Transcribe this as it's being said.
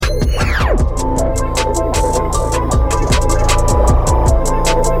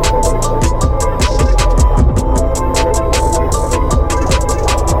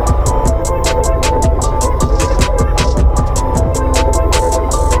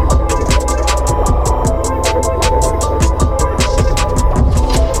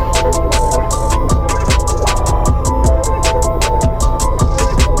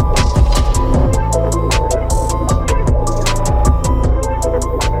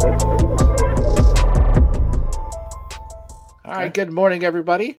right, good morning,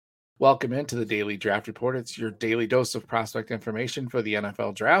 everybody. Welcome into the Daily Draft Report. It's your daily dose of prospect information for the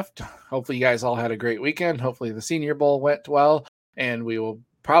NFL Draft. Hopefully, you guys all had a great weekend. Hopefully, the Senior Bowl went well, and we will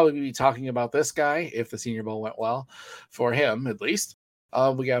probably be talking about this guy if the Senior Bowl went well, for him at least.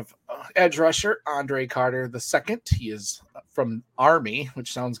 We have edge rusher Andre Carter II. He is from Army,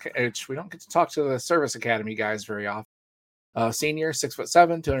 which we don't get to talk to the Service Academy guys very often. Senior,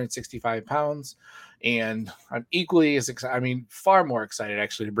 6'7", 265 pounds. And I'm equally as excited, far more excited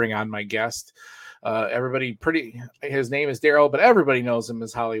actually to bring on my guest. His name is Daryl, but everybody knows him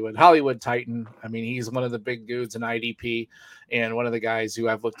as Hollywood Titan. He's one of the big dudes in IDP and one of the guys who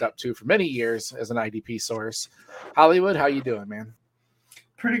I've looked up to for many years as an IDP source. Hollywood, how you doing, man?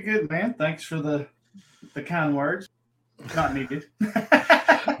 Pretty good, man. Thanks for the kind words. Not needed.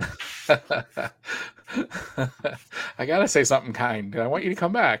 I gotta say something kind. I want you to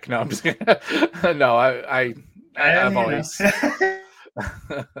come back. No, I'm just kidding. No, I've always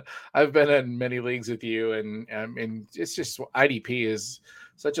I've been in many leagues with you, and it's just IDP is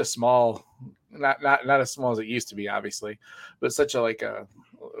such a small, not as small as it used to be, obviously, but such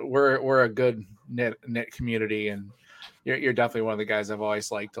we're a good knit community, and you're definitely one of the guys I've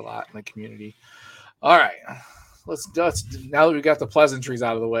always liked a lot in the community. All right. Let's now that we got the pleasantries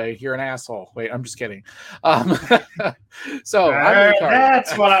out of the way, you're an asshole. Wait, I'm just kidding. So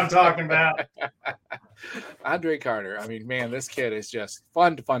that's what I'm talking about. Andre Carter. Man, this kid is just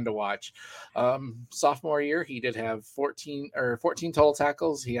fun to watch. Sophomore year, he did have 14 total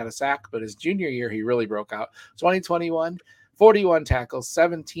tackles. He had a sack, but his junior year, he really broke out. 2021, 41 tackles,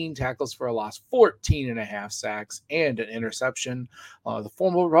 17 tackles for a loss, 14 and a half sacks, and an interception. The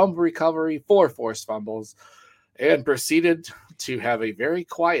formal fumble recovery, 4 forced fumbles. And proceeded to have a very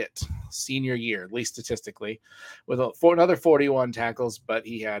quiet senior year, at least statistically, with another 41 tackles, but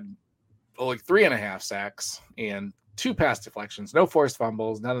he had only 3.5 sacks and 2 pass deflections, no forced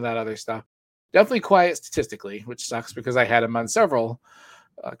fumbles, none of that other stuff. Definitely quiet statistically, which sucks because I had him on several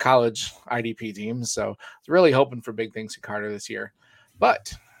college IDP teams, so I was really hoping for big things for Carter this year.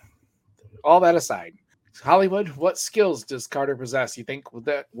 But all that aside, Hollywood, what skills does Carter possess you think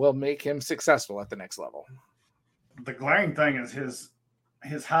that will make him successful at the next level? The glaring thing is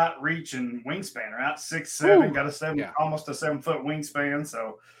his height, reach, and wingspan. Right, 6'7", got almost a 7-foot wingspan.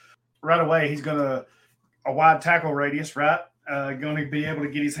 So right away he's a wide tackle radius. Right, going to be able to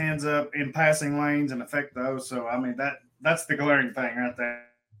get his hands up in passing lanes and affect those. So that's the glaring thing right there.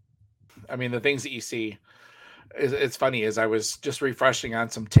 The things that you see, it's funny. As I was just refreshing on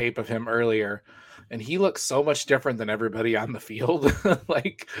some tape of him earlier, and he looks so much different than everybody on the field.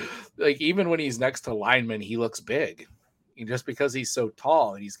 like even when he's next to linemen, he looks big. Just because he's so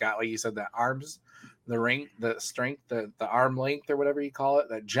tall and he's got, like you said, the arms, the strength, the arm length or whatever you call it,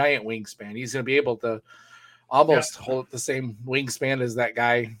 that giant wingspan. He's going to be able to almost hold the same wingspan as that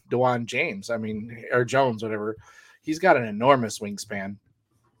guy, DeJuan James. Or Jones, whatever. He's got an enormous wingspan.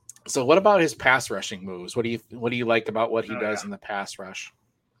 So what about his pass rushing moves? What do you like about what he does in the pass rush?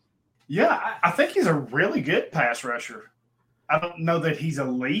 Yeah, I think he's a really good pass rusher. I don't know that he's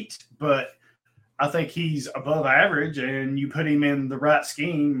elite, but I think he's above average, and you put him in the right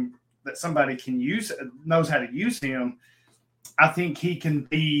scheme that somebody knows how to use him. I think he can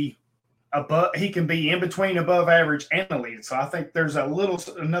be in between above average and elite. So I think there's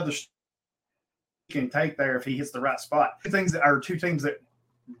another he can take there if he hits the right spot. Two teams that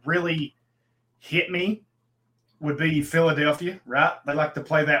really hit me would be Philadelphia, right? They like to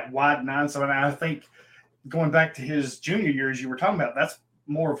play that wide 9. So I think going back to his junior years you were talking about, that's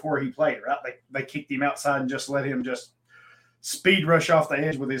more of where he played, right? They kicked him outside and just let him just speed rush off the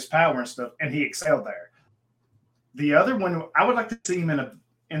edge with his power and stuff, and he excelled there. The other one, I would like to see him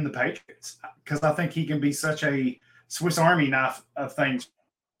in the Patriots because I think he can be such a Swiss Army knife of things.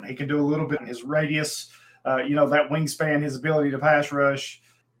 He can do a little bit in his radius, that wingspan, his ability to pass rush.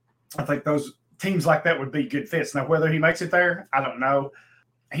 I think those teams like that would be good fits. Now, whether he makes it there, I don't know.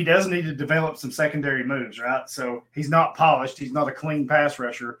 He does need to develop some secondary moves, right? So he's not polished. He's not a clean pass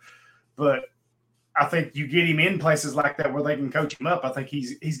rusher. But I think you get him in places like that where they can coach him up. I think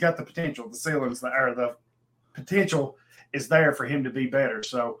he's got the potential. The ceilings there, or the potential is there for him to be better.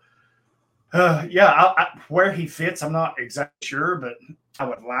 So, where he fits, I'm not exactly sure, but I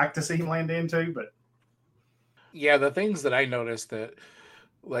would like to see him land into. But yeah, the things that I noticed that –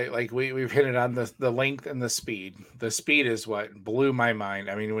 like we've hit it on the length and the speed. The speed is what blew my mind.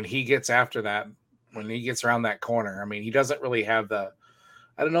 When he gets after that, when he gets around that corner, he doesn't really have I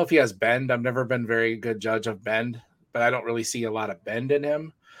don't know if he has bend. I've never been very good judge of bend, but I don't really see a lot of bend in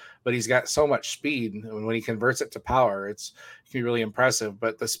him. But he's got so much speed, and when he converts it to power, it can be really impressive.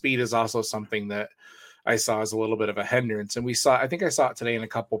 But the speed is also something that I saw as a little bit of a hindrance. And I think I saw it today in a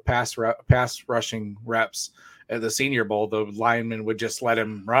couple pass rushing reps at the Senior Bowl. The lineman would just let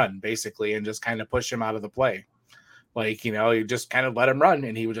him run basically and just kind of push him out of the play. Like, you just kind of let him run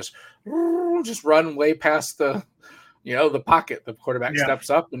and he would just run way past the pocket. The quarterback steps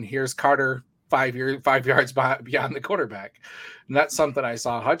up and here's Carter 5 yards beyond the quarterback. And that's something I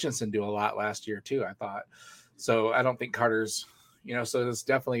saw Hutchinson do a lot last year too, I thought. So I don't think Carter's, so it's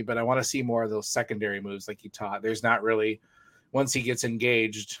definitely, but I want to see more of those secondary moves like he taught. There's not really, once he gets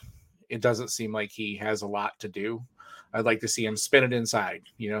engaged, it doesn't seem like he has a lot to do. I'd like to see him spin it inside,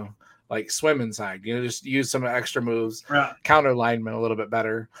 like swim inside, just use some extra moves, counter lineman a little bit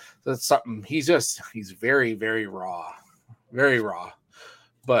better. That's something he's very, very raw,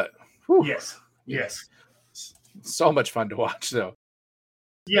 but whew, yes. So much fun to watch though.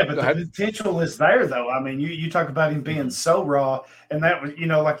 Yeah, but the potential is there though. I mean, you talk about him being so raw, and that was,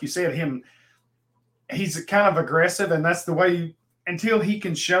 like you said, he's kind of aggressive, and that's the way until he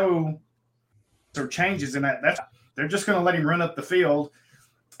can show or changes in that, they're just going to let him run up the field.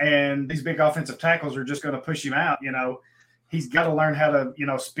 And these big offensive tackles are just going to push him out. He's got to learn how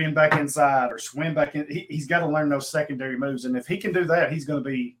to, spin back inside or swim back in. He's got to learn those secondary moves. And if he can do that, he's going to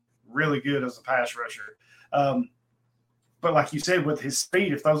be really good as a pass rusher. But like you said, with his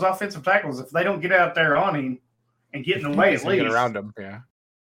speed, if those offensive tackles, if they don't get out there on him and get in the way at least. Get around him,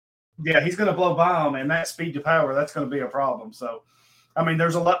 Yeah, he's going to blow by him. And that speed to power, that's going to be a problem. So, I mean,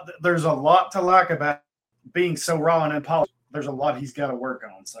 there's a lot to like about being so raw and unpolished. There's a lot he's got to work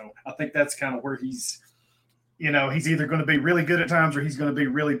on. So I think that's kind of where he's either going to be really good at times or he's going to be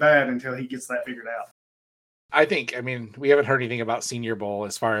really bad until he gets that figured out. I mean, we haven't heard anything about Senior Bowl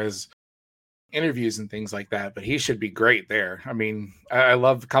as far as interviews and things like that, but he should be great there. I mean, I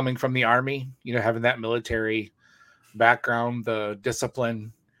love coming from the Army, having that military background, the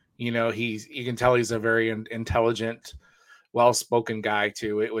discipline, you can tell he's a very intelligent, well-spoken guy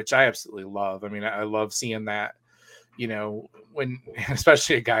too, which I absolutely love. I mean, I love seeing that. When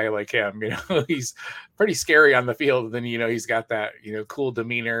especially a guy like him, he's pretty scary on the field. Then, he's got that, cool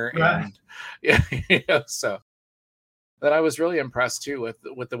demeanor. Right. And, so that I was really impressed too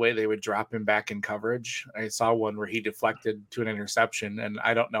with the way they would drop him back in coverage. I saw one where he deflected to an interception, and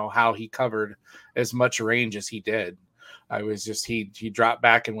I don't know how he covered as much range as he did. He dropped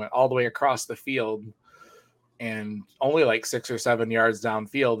back and went all the way across the field and only like 6 or 7 yards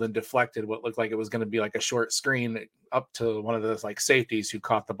downfield and deflected what looked like it was going to be like a short screen up to one of those like safeties who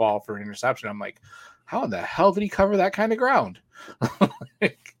caught the ball for an interception. I'm like, how in the hell did he cover that kind of ground?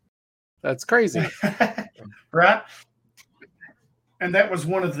 That's crazy. Right. And that was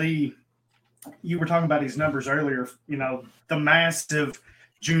one of you were talking about his numbers earlier, the massive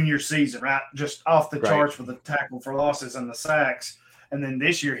junior season, right? Just off the charts with the tackle for losses and the sacks. And then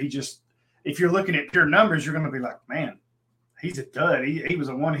this year, if you're looking at pure numbers, you're going to be like, man, he's a dud. He was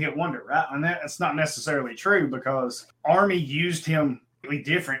a one-hit wonder, right? And that's not necessarily true because Army used him really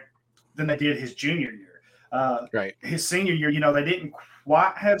different than they did his junior year. Right. His senior year, they didn't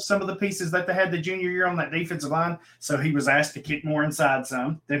quite have some of the pieces that they had the junior year on that defensive line. So he was asked to kick more inside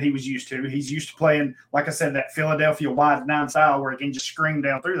some than he was used to. He's used to playing, like I said, that Philadelphia wide 9 style where he can just scream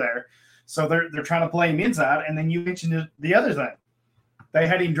down through there. So they're trying to play him inside. And then you mentioned the other thing. They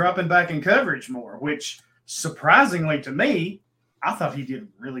had him dropping back in coverage more, which surprisingly to me, I thought he did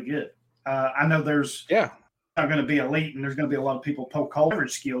really good. I know there's not going to be elite and there's going to be a lot of people poke hole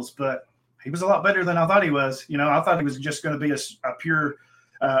coverage skills, but he was a lot better than I thought he was. I thought he was just going to be a pure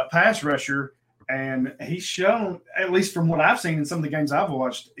pass rusher, and he's shown, at least from what I've seen in some of the games I've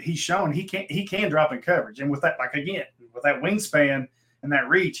watched, he's shown he can drop in coverage, and with that, with that wingspan and that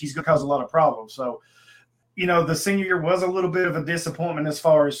reach, he's going to cause a lot of problems. So, the senior year was a little bit of a disappointment as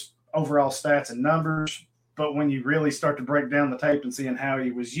far as overall stats and numbers, but when you really start to break down the tape and seeing how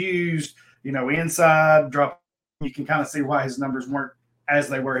he was used, inside drop, you can kind of see why his numbers weren't as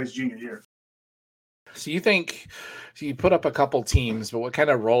they were his junior year. So you put up a couple teams, but what kind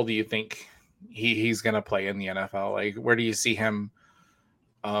of role do you think he's going to play in the NFL? Like, where do you see him?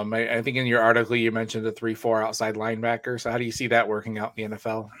 I think in your article you mentioned a 3-4 outside linebacker. So how do you see that working out in the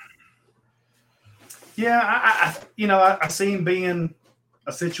NFL? Yeah, I see him being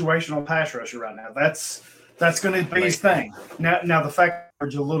a situational pass rusher right now. That's going to be his thing. Now the fact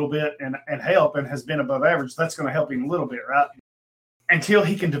that a little bit and help and has been above average, that's going to help him a little bit, right? Until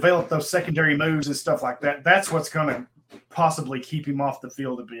he can develop those secondary moves and stuff like that, that's what's going to possibly keep him off the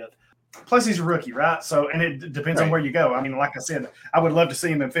field a bit. Plus, he's a rookie, right? So, and it depends on where you go. I mean, like I said, I would love to see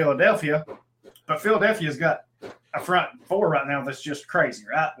him in Philadelphia, but Philadelphia's got a front four right now that's just crazy,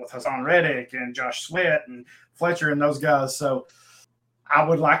 right? With Hassan Reddick and Josh Sweat and Fletcher and those guys. So I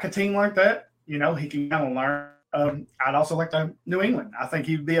would like a team like that. he can kind of learn. I'd also like to New England. I think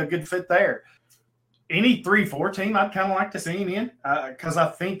he'd be a good fit there. Any 3-4 team, I'd kind of like to see him in because I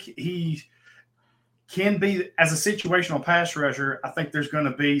think he can be, as a situational pass rusher, I think there's going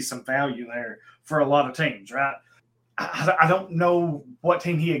to be some value there for a lot of teams, right? I don't know what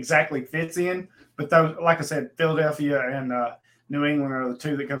team he exactly fits in, but those, like I said, Philadelphia and New England are the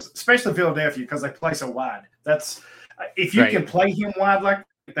two that comes, especially Philadelphia because they play so wide. That's if you can play him wide like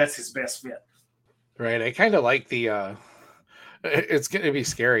that, that's his best fit. Right. I kind of like the it's going to be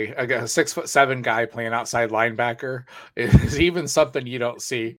scary. A 6'7" guy playing outside linebacker is even something you don't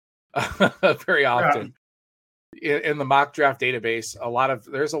see very often. Yeah. In the mock draft database.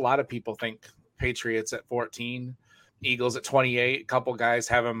 There's a lot of people think Patriots at 14, Eagles at 28. A couple guys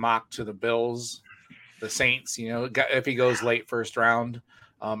have him mocked to the Bills, the Saints. If he goes late first round,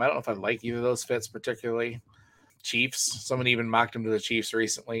 I don't know if I like either of those fits particularly. Chiefs. Someone even mocked him to the Chiefs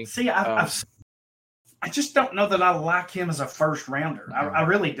recently. See, I just don't know that I like him as a first rounder. I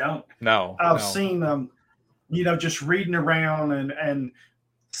really don't. No. I've seen just reading around and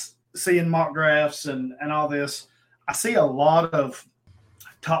seeing mock drafts and all this. I see a lot of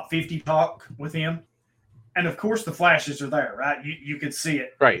top 50 talk with him. And of course the flashes are there, right? You can see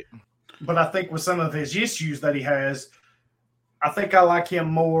it. Right. But I think with some of his issues that he has, I think I like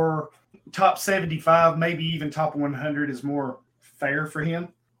him more top 75, maybe even top 100 is more fair for him.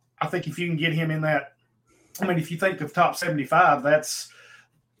 I think if you can get him in that, if you think of top 75, that's,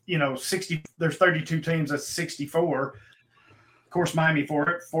 60, there's 32 teams, that's 64. Of course, Miami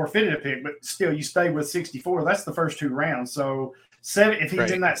forfeited a pick, but still you stay with 64. That's the first 2 rounds. So if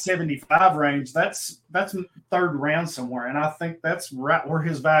he's in that 75 range, that's third round somewhere. And I think that's right where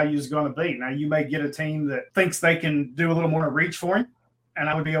his value is going to be. Now, you may get a team that thinks they can do a little more reach for him, and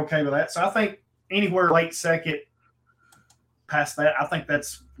I would be okay with that. So I think anywhere late second past that, I think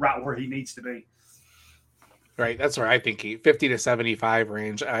that's right where he needs to be. Right, that's where I think 50 to 75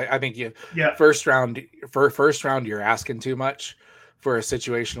 range. I think first round you're asking too much for a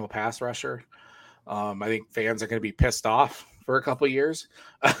situational pass rusher. I think fans are going to be pissed off for a couple of years.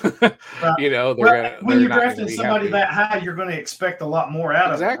 When you're drafting somebody that high, you're going to expect a lot more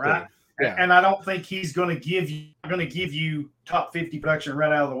out of him, right? Yeah. And I don't think he's going to give you top 50 production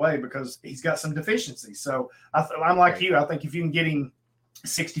right out of the way because he's got some deficiencies. So I'm like you. I think if you can get him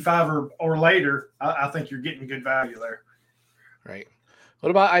 65 or later, I think you're getting good value there. Right.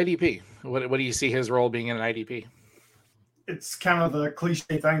 What about IDP? What do you see his role being in an IDP? It's kind of the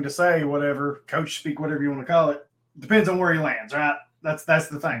cliche thing to say, whatever, coach speak, whatever you want to call it. Depends on where he lands, right? That's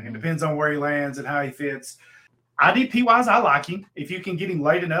the thing. It depends on where he lands and how he fits. IDP wise, I like him. If you can get him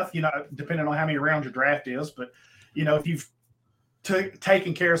late enough, depending on how many rounds your draft is, but if you've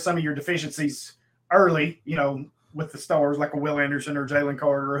taken care of some of your deficiencies early, with the stars like a Will Anderson or Jalen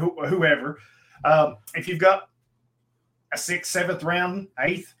Carter or whoever, if you've got a 6th, 7th round,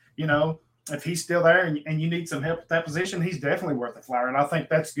 8th, if he's still there and you need some help at that position, he's definitely worth a flyer. And I think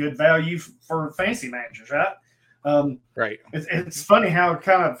that's good value for fantasy managers, right? Right. It's funny how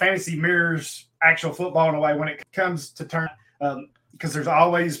kind of fantasy mirrors actual football in a way when it comes to turn, because there's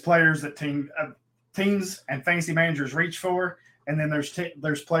always players that teams and fantasy managers reach for, and then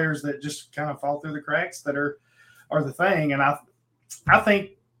there's players that just kind of fall through the cracks that are the thing. And I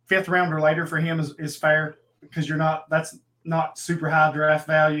think 5th round or later for him is fair because that's not super high draft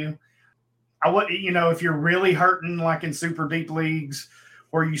value. If you're really hurting like in super deep leagues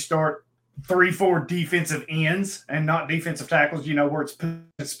where you start 3-4 defensive ends and not defensive tackles, where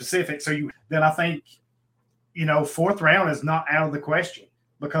it's specific. Then I think, 4th round is not out of the question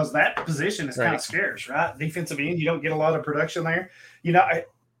because that position is kind of scarce, right? Defensive end, you don't get a lot of production there,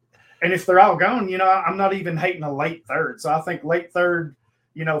 and if they're all gone, I'm not even hating a late 3rd. So I think late 3rd,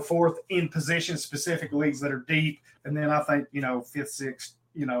 4th in position specific leagues that are deep. And then I think, 5th, 6th,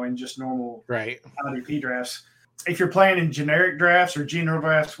 in just normal IDP drafts. If you're playing in generic drafts or general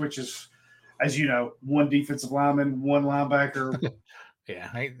drafts, which is, as you know, 1 defensive lineman, 1 linebacker. Yeah,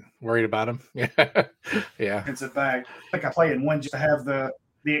 I ain't worried about him. Yeah. Defensive back. I think I play in 1 just to have the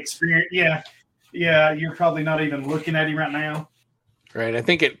experience. Yeah, you're probably not even looking at him right now. Right. I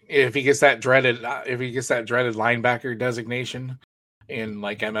think if he gets that dreaded linebacker designation in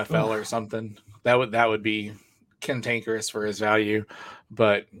like MFL or something, that would be cantankerous for his value.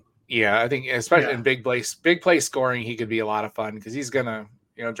 But yeah, I think especially in big play scoring, he could be a lot of fun because he's gonna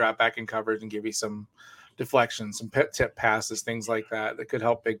drop back in coverage and give you some deflections, some tip passes, things like that could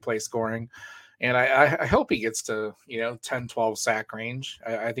help big play scoring. And I hope he gets to 10-12 sack range.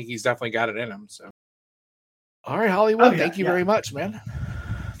 I think he's definitely got it in him. So. All right, Hollywood. Thank you very much, man.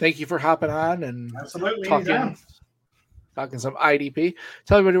 Thank you for hopping on and absolutely talking. talking some IDP.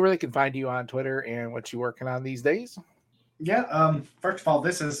 Tell everybody where they can find you on Twitter and what you're working on these days. Yeah. First of all,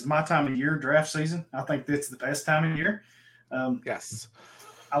 this is my time of year, draft season. I think that's the best time of year. Yes.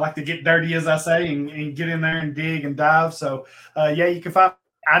 I like to get dirty, as I say, and get in there and dig and dive. So, you can find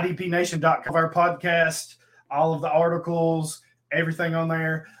idpnation.com, our podcast, all of the articles, everything on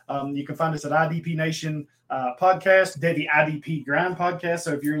there. You can find us at IDP Nation podcast, Devy IDP Grind podcast.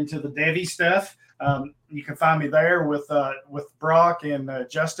 So if you're into the Devy stuff, you can find me there with Brock and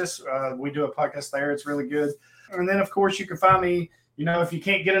Justice. We do a podcast there. It's really good. And then, of course, you can find me, if you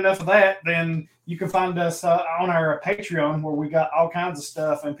can't get enough of that, then you can find us on our Patreon, where we got all kinds of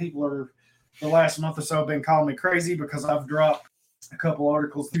stuff. And people are, the last month or so, have been calling me crazy because I've dropped a couple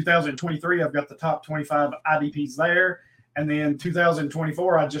articles. 2023, I've got the top 25 IDPs there. And then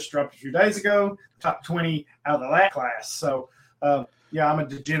 2024, I just dropped a few days ago, top 20 out of that class. So, I'm a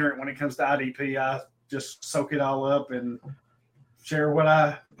degenerate when it comes to IDP. I just soak it all up and share what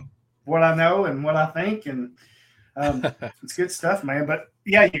I know and what I think. And it's good stuff, man. But,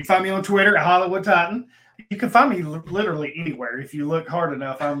 yeah, you can find me on Twitter at Hollywood Titan. You can find me literally anywhere. If you look hard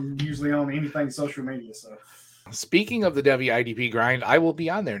enough, I'm usually on anything social media. So, speaking of the Devy IDP Grind, I will be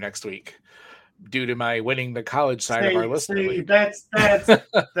on there next week, due to my winning the college side of our listener. That's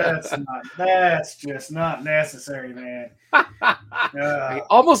just not necessary, man. I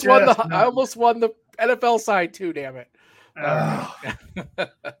almost won the NFL side too. Damn it!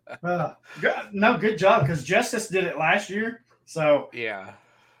 No, good job, because Justice did it last year. So yeah,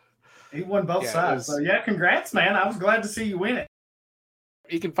 he won both sides. So yeah, congrats, man. I was glad to see you win it.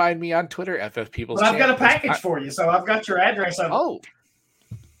 You can find me on Twitter, FFPeoples. But I've got a package for you, so I've got your address.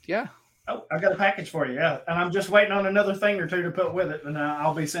 Yeah. Oh, I got a package for you, yeah. And I'm just waiting on another thing or two to put with it, and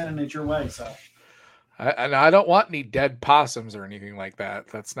I'll be sending it your way. So, I don't want any dead possums or anything like that.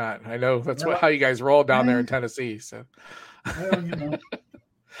 That's not. I know that's how you guys roll down there in Tennessee. So, well,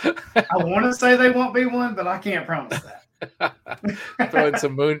 I want to say they won't be one, but I can't promise that. throw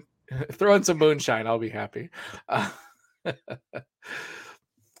in some moonshine. I'll be happy. All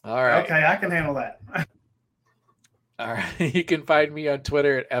right. Okay, I can handle that. All right. You can find me on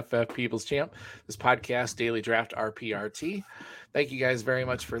Twitter at FFPeoplesChamp. This podcast, Daily Draft RPRT. Thank you guys very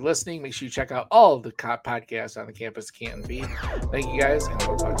much for listening. Make sure you check out all of the podcasts on the campus Canton Feed. Thank you guys, and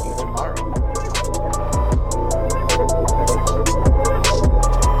we'll talk to you tomorrow.